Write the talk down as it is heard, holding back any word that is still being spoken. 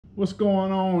What's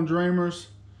going on, dreamers?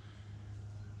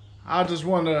 I just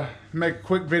wanted to make a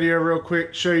quick video real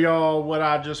quick, show y'all what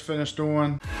I just finished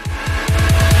doing.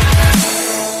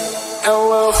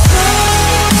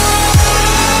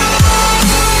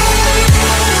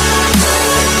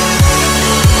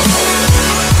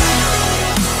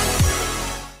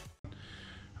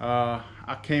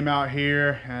 I came out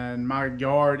here and my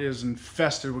yard is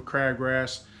infested with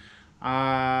crabgrass.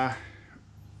 I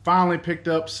finally picked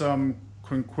up some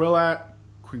quinquillac,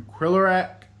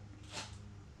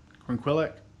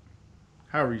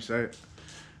 however you say it,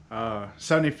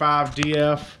 75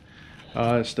 DF.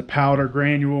 It's the powder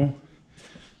granule,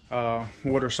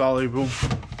 water soluble.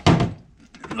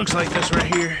 It looks like this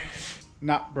right here.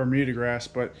 Not Bermuda grass,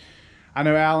 but I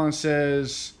know Alan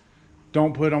says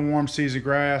don't put on warm season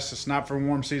grass. It's not for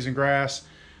warm season grass.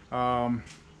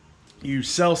 Use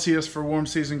Celsius for warm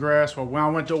season grass. Well, when I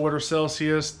went to order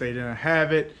Celsius, they didn't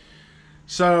have it.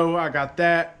 So I got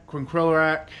that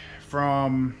quinquillac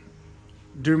from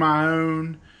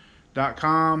domyown.com,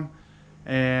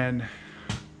 and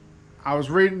I was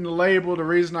reading the label. The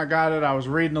reason I got it, I was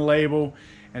reading the label,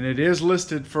 and it is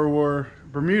listed for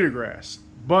Bermuda grass,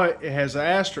 but it has an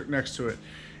asterisk next to it.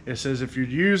 It says if you're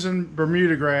using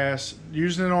Bermuda grass,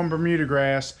 using it on Bermuda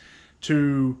grass,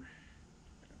 to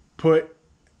put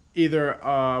either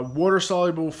a water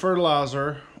soluble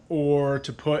fertilizer or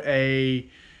to put a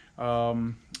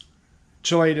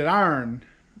chelated iron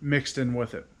mixed in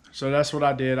with it. So that's what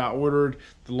I did. I ordered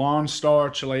the Lone Star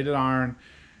chelated iron,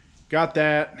 got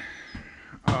that,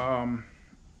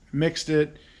 mixed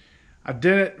it. I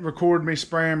didn't record me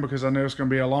spraying because I know it's going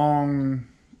to be a long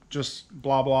just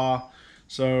blah blah.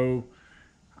 So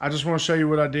I just want to show you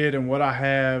what I did and what I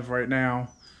have right now.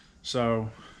 So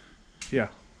yeah.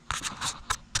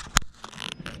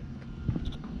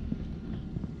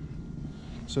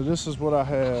 So this is what I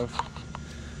have.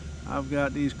 I've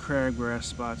got these crabgrass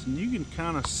spots, and you can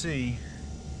kind of see,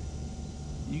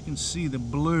 you can see the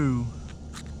blue.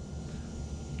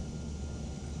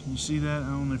 Can you see that? I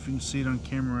don't know if you can see it on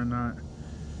camera or not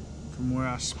from where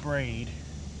I sprayed,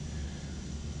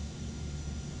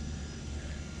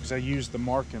 because I used the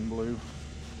marking blue.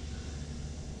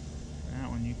 That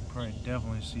one you can probably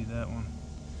definitely see that one.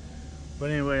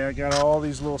 But anyway, I got all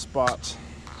these little spots.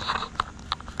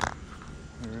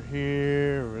 Over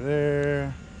here, over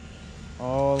there,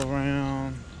 all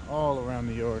around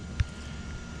the yard.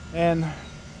 And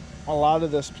a lot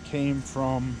of this came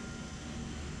from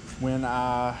when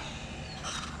I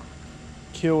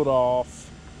killed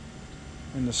off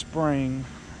in the spring.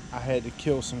 I had to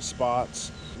kill some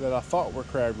spots that I thought were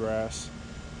crabgrass,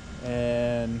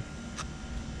 and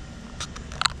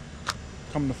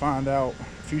come to find out,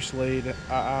 Fusillade II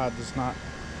does not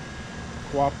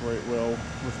cooperate well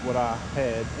with what I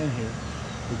had in here,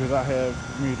 because I have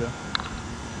Bermuda,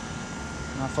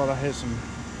 and I thought I had some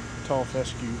tall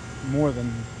fescue, more than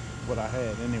what I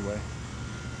had anyway.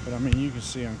 But I mean, you can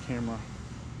see on camera,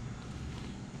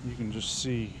 you can just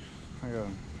see I got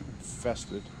them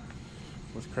infested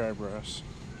with crabgrass.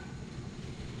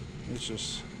 It's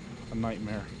just a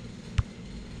nightmare.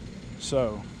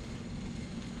 So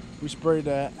we sprayed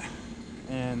that,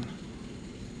 and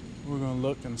we're gonna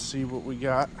look and see what we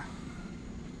got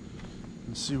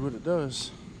and see what it does.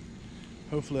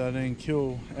 Hopefully I didn't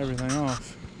kill everything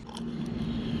off.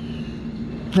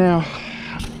 Now,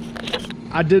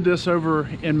 I did this over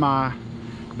in my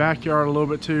backyard a little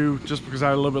bit too, just because I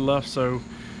had a little bit left. So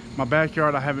my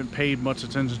backyard I haven't paid much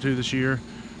attention to this year.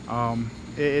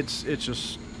 It's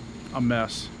just a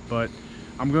mess, but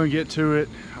I'm going to get to it.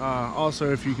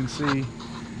 Also, if you can see,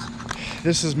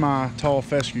 this is my tall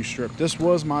fescue strip. This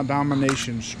was my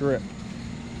domination strip,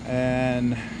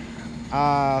 and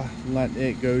I let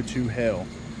it go to hell.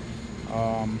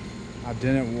 I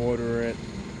didn't water it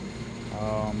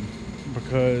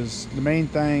because the main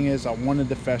thing is I wanted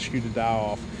the fescue to die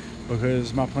off,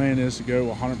 because my plan is to go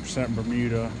 100%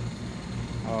 Bermuda.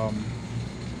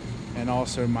 And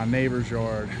also my neighbor's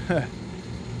yard,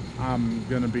 I'm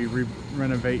going to be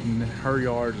renovating her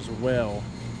yard as well,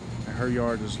 and her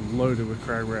yard is loaded with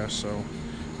crabgrass. So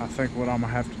I think what I'm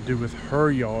going to have to do with her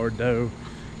yard though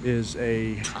is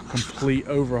a complete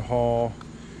overhaul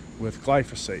with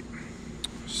glyphosate.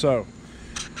 So,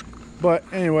 but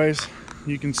anyways,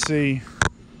 you can see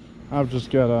I've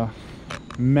just got a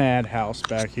madhouse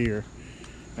back here,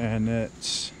 and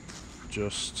it's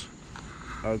just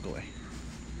ugly.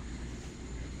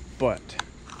 But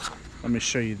let me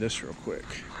show you this real quick.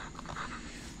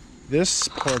 This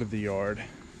part of the yard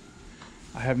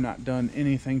I have not done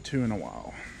anything to in a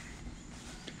while,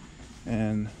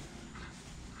 and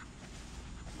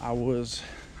I was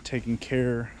taking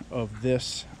care of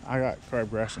this. I got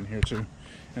crabgrass in here too,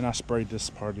 and I sprayed this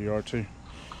part of the yard too.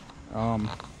 And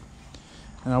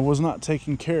I was not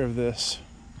taking care of this,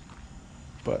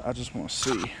 but I just want to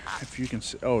see if you can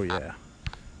see. Oh yeah,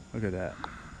 look at that.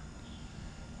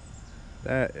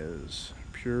 That is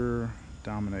pure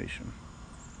domination.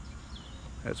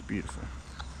 That's beautiful.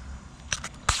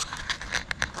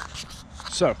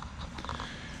 So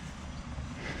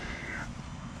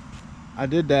I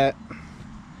did that.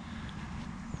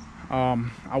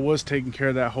 I was taking care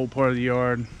of that whole part of the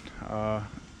yard.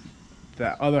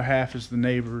 That other half is the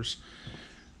neighbor's,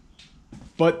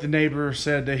 but the neighbor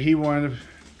said that he wanted to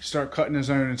start cutting his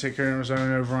own and take care of his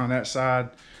own over on that side.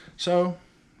 So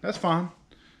that's fine.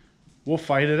 We'll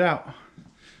fight it out.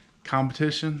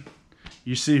 Competition.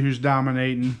 You see who's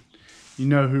dominating. You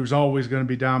know who's always going to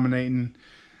be dominating.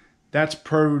 That's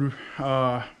Pro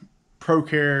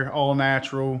Care All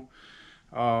Natural.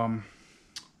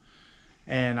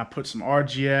 And I put some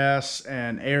RGS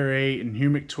and Aerate and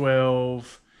Humic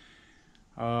 12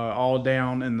 all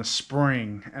down in the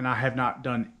spring, and I have not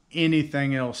done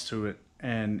anything else to it,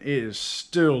 and it is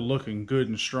still looking good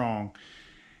and strong.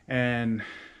 And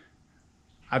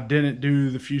I didn't do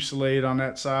the fusillade on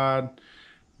that side,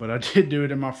 but I did do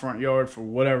it in my front yard for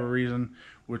whatever reason,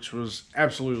 which was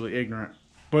absolutely ignorant.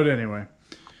 But anyway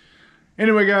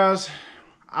guys,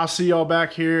 I'll see y'all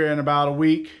back here in about a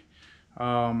week.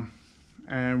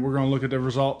 And we're going to look at the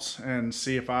results and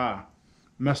see if I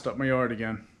messed up my yard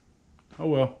again. Oh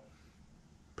well.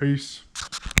 Peace.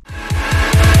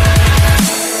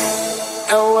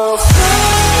 LLC.